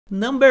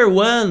Number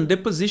 1, the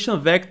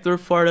position vector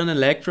for an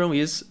electron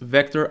is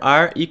vector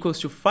r equals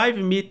to 5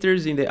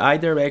 meters in the I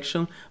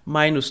direction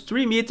minus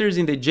 3 meters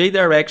in the j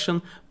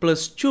direction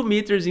plus 2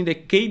 meters in the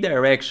k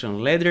direction.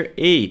 Letter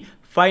A,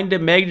 find the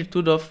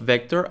magnitude of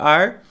vector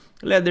r.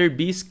 Letter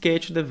B,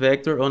 sketch the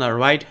vector on a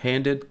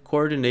right-handed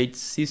coordinate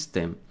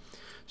system.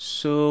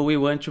 So we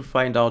want to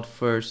find out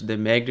first the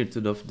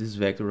magnitude of this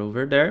vector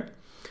over there.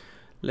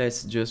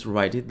 Let's just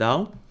write it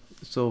down.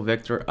 So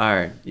vector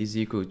r is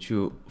equal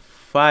to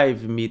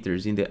 5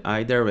 meters in the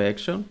I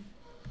direction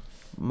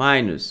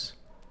minus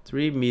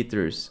 3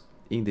 meters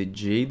in the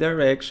j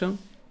direction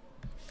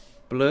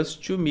plus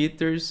 2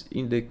 meters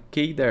in the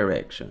k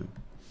direction.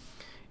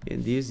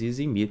 And this is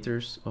in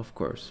meters, of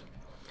course.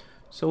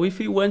 So if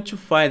we want to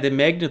find the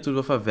magnitude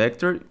of a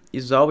vector,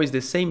 it's always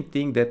the same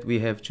thing that we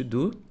have to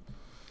do.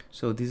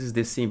 So this is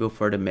the symbol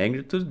for the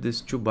magnitude,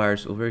 these 2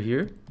 bars over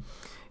here.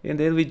 And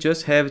then we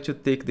just have to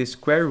take the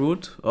square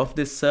root of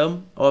the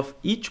sum of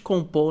each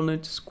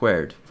component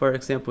squared. For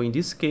example, in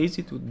this case,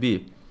 it would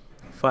be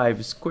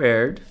 5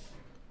 squared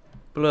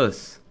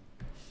plus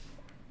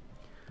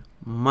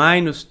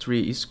minus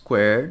 3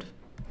 squared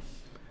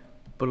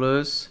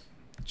plus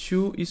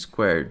 2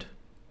 squared.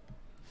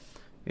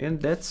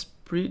 And that's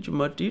pretty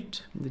much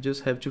it. We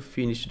just have to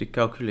finish the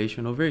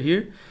calculation over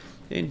here.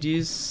 And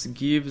this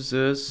gives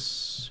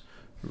us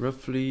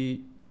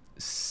roughly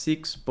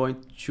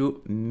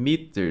 6.2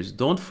 meters.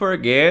 Don't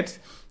forget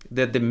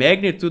that the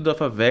magnitude of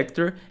a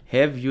vector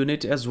have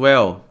unit as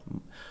well.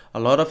 A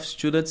lot of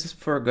students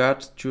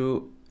forgot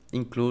to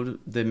include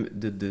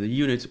the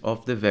unit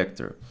of the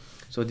vector.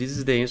 So this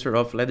is the answer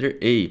of letter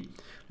A.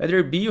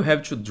 Letter B, you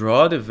have to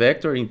draw the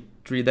vector in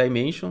 3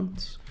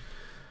 dimensions.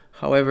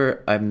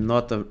 However, I'm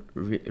not a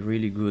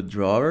really good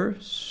drawer,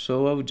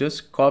 so I'll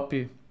just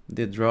copy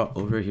the draw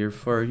over here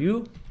for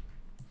you.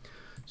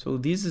 So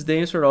this is the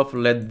answer of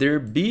letter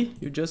B.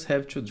 You just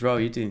have to draw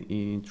it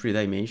in 3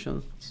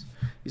 dimensions.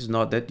 It's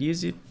not that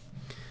easy,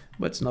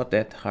 but it's not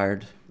that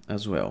hard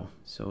as well.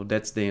 So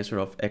that's the answer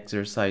of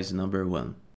exercise number 1.